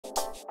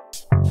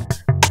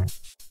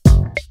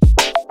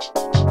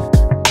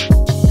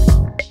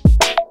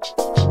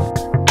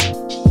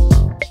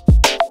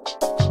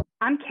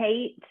I'm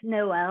Kate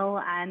Noel.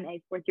 I'm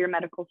a fourth-year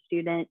medical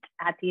student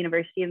at the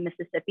University of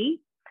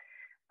Mississippi.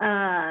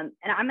 And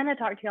I'm going to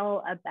talk to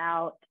y'all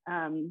about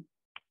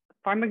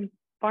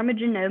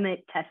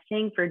pharmacogenomic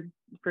testing for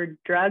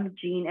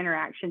drug-gene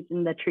interactions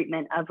in the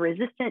treatment of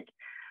resistant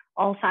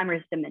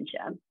Alzheimer's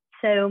dementia.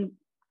 So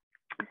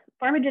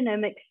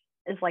pharmacogenomics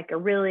is like a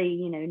really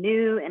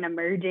new and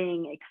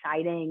emerging,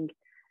 exciting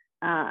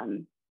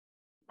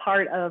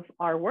part of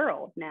our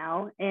world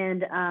now.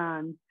 And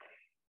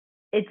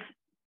it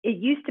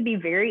used to be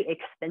very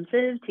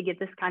expensive to get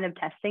this kind of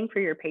testing for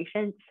your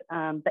patients,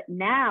 but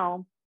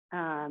now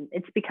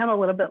it's become a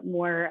little bit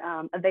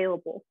more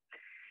available.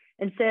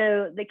 And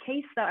so the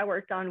case that I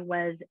worked on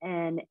was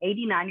an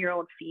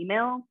 89-year-old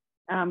female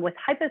with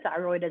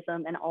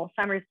hypothyroidism and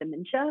Alzheimer's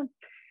dementia.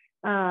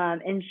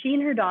 And she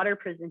and her daughter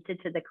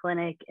presented to the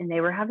clinic, and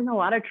they were having a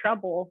lot of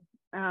trouble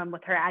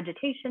with her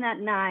agitation at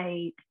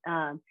night.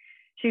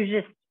 She was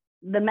just,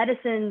 the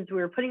medicines we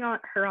were putting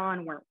her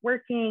on weren't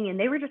working, and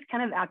they were just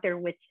kind of at their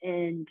wits'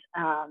 end.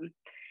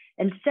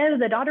 And so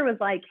the daughter was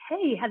like,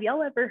 "Hey, have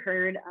y'all ever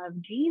heard of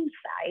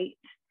GeneSight?"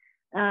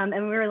 And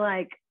we were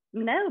like,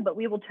 "No, but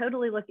we will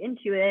totally look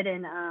into it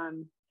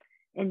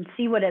and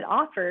see what it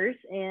offers."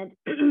 And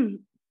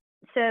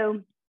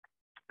so,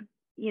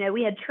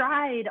 we had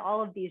tried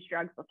all of these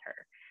drugs with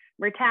her: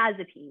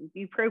 mirtazapine,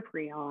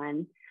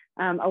 bupropion,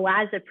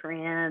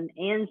 olazapram,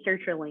 and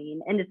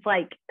sertraline. And it's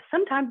like,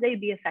 sometimes they'd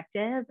be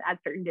effective at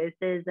certain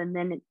doses, and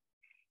then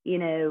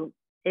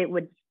it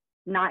would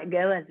not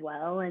go as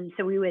well. And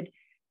so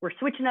we're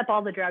switching up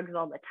all the drugs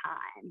all the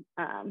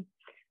time.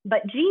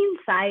 But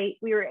GeneSight,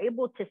 we were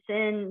able to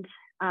send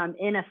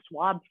in a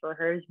swab for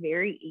her. It's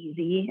very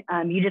easy.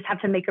 You just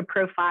have to make a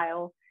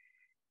profile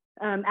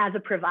as a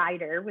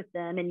provider with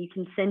them, and you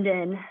can send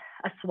in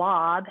a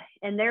swab,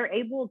 and they're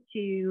able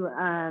to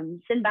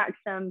send back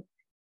some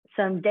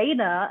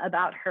data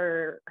about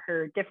her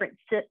different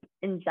CYP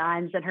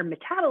enzymes and her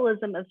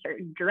metabolism of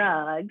certain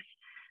drugs.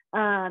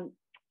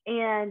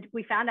 And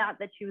we found out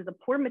that she was a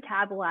poor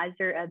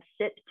metabolizer of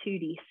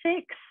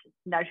CYP2D6,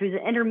 that she was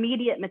an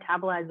intermediate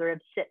metabolizer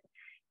of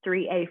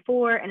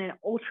CYP3A4, and an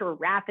ultra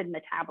rapid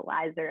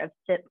metabolizer of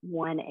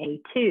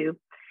CYP1A2.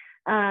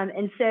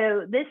 And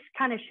so this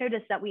kind of showed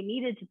us that we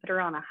needed to put her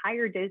on a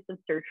higher dose of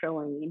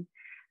sertraline.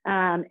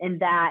 And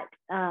that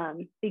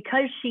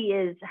because she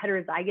is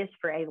heterozygous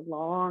for a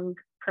long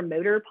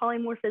promoter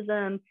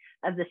polymorphism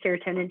of the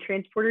serotonin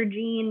transporter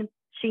gene,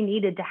 she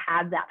needed to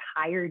have that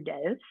higher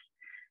dose.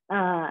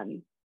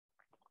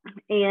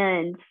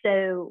 And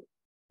so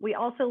we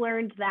also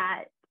learned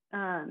that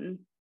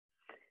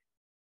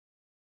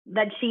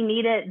that she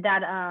needed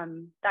that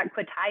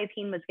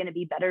quetiapine was going to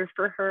be better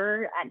for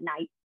her at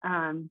night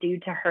due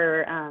to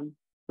her,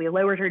 we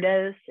lowered her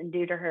dose and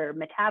due to her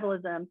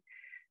metabolism.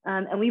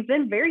 And we've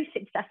been very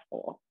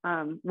successful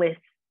with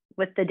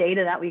the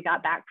data that we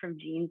got back from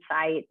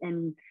GeneSight,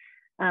 and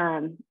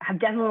have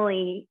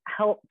definitely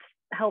helped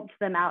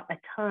them out a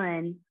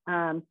ton.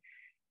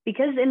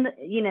 Because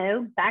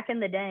back in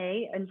the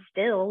day, and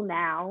still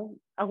now,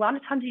 a lot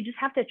of times you just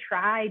have to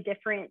try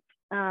different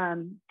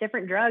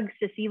drugs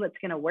to see what's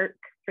going to work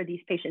for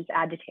these patients'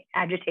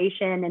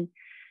 agitation, and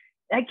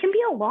it can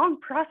be a long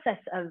process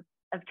of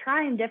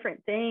trying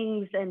different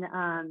things.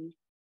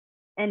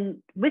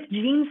 And with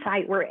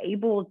GeneSight, we're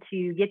able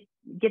to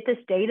get this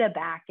data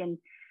back and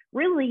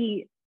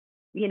really,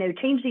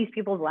 change these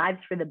people's lives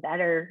for the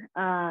better.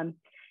 And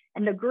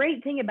the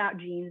great thing about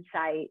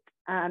GeneSight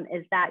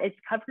is that it's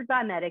covered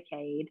by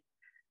Medicaid,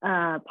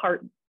 by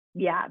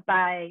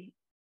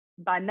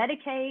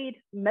Medicaid,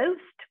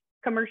 most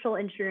commercial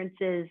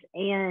insurances,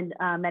 and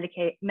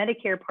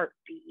Medicare Part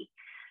B.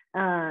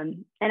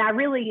 And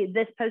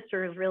this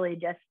poster is really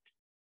just,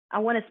 I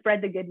want to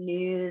spread the good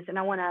news, and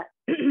I want to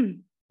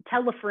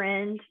tell a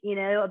friend,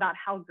 about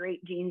how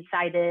great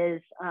GeneSight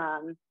is,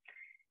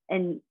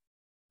 and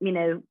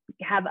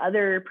have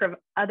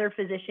other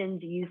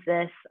physicians use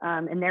this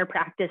in their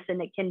practice,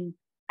 and it can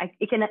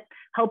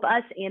help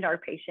us and our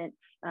patients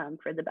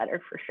for the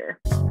better, for sure.